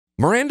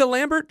Miranda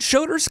Lambert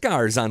showed her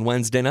scars on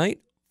Wednesday night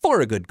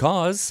for a good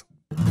cause.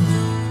 Pain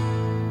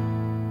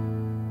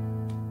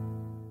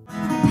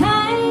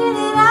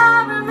that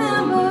I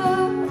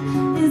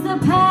remember is the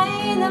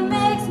pain that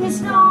makes me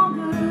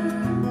stronger.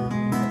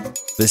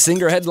 The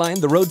singer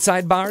headlined the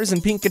Roadside Bars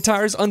and Pink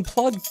Guitars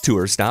Unplugged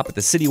tour stop at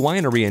the City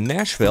Winery in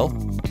Nashville.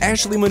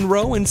 Ashley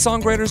Monroe and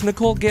songwriters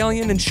Nicole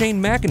Gallion and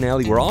Shane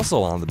McAnally were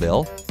also on the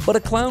bill, but a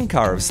clown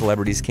car of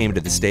celebrities came to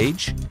the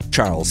stage.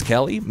 Charles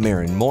Kelly,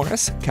 Maren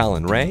Morris,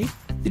 Colin Ray.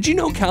 Did you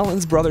know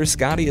Colin's brother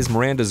Scotty is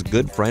Miranda's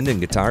good friend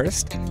and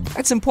guitarist?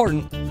 That's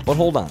important, but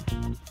hold on.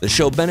 The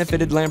show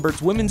benefited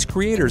Lambert's Women's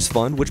Creators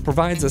Fund, which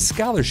provides a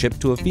scholarship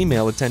to a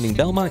female attending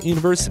Belmont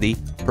University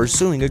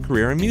pursuing a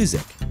career in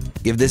music.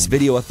 Give this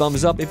video a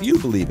thumbs up if you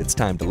believe it's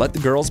time to let the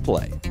girls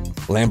play.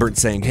 Lambert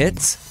sang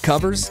hits,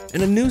 covers,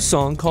 and a new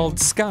song called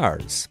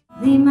Scars.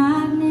 They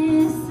might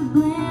miss a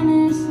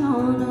blemish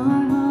on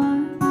our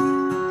hearts,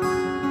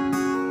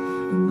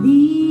 and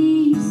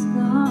these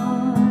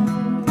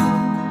scars.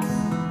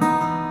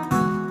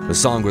 The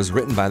song was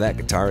written by that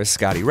guitarist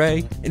Scotty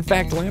Ray. In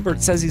fact,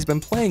 Lambert says he's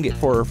been playing it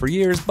for her for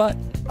years, but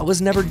I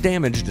was never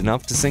damaged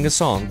enough to sing a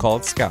song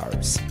called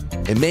Scars.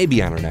 It may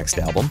be on her next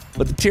album,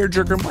 but the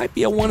tearjerker might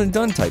be a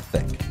one-and-done type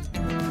thing.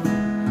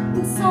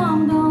 And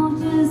some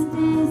don't just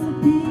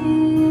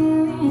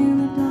disappear in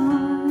the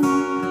dark.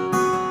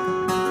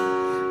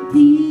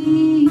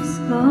 These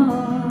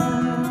scars.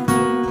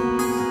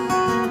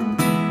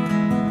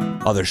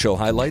 Other show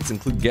highlights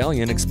include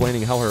Gallion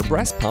explaining how her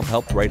breast pump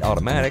helped write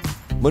Automatic,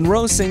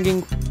 Monroe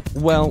singing,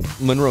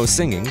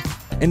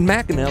 and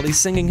McAnally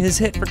singing his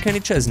hit for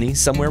Kenny Chesney,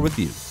 Somewhere With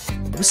You.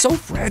 It was so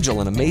fragile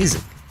and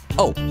amazing.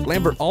 Oh,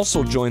 Lambert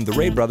also joined the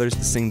Ray brothers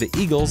to sing the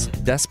Eagles'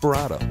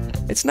 Desperado.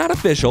 It's not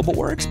official, but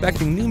we're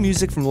expecting new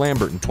music from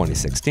Lambert in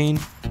 2016.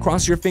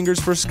 Cross your fingers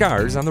for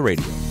Scars on the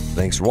radio.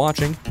 Thanks for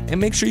watching, and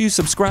make sure you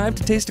subscribe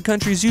to Taste of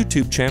Country's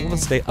YouTube channel to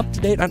stay up to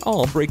date on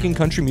all breaking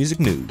country music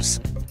news.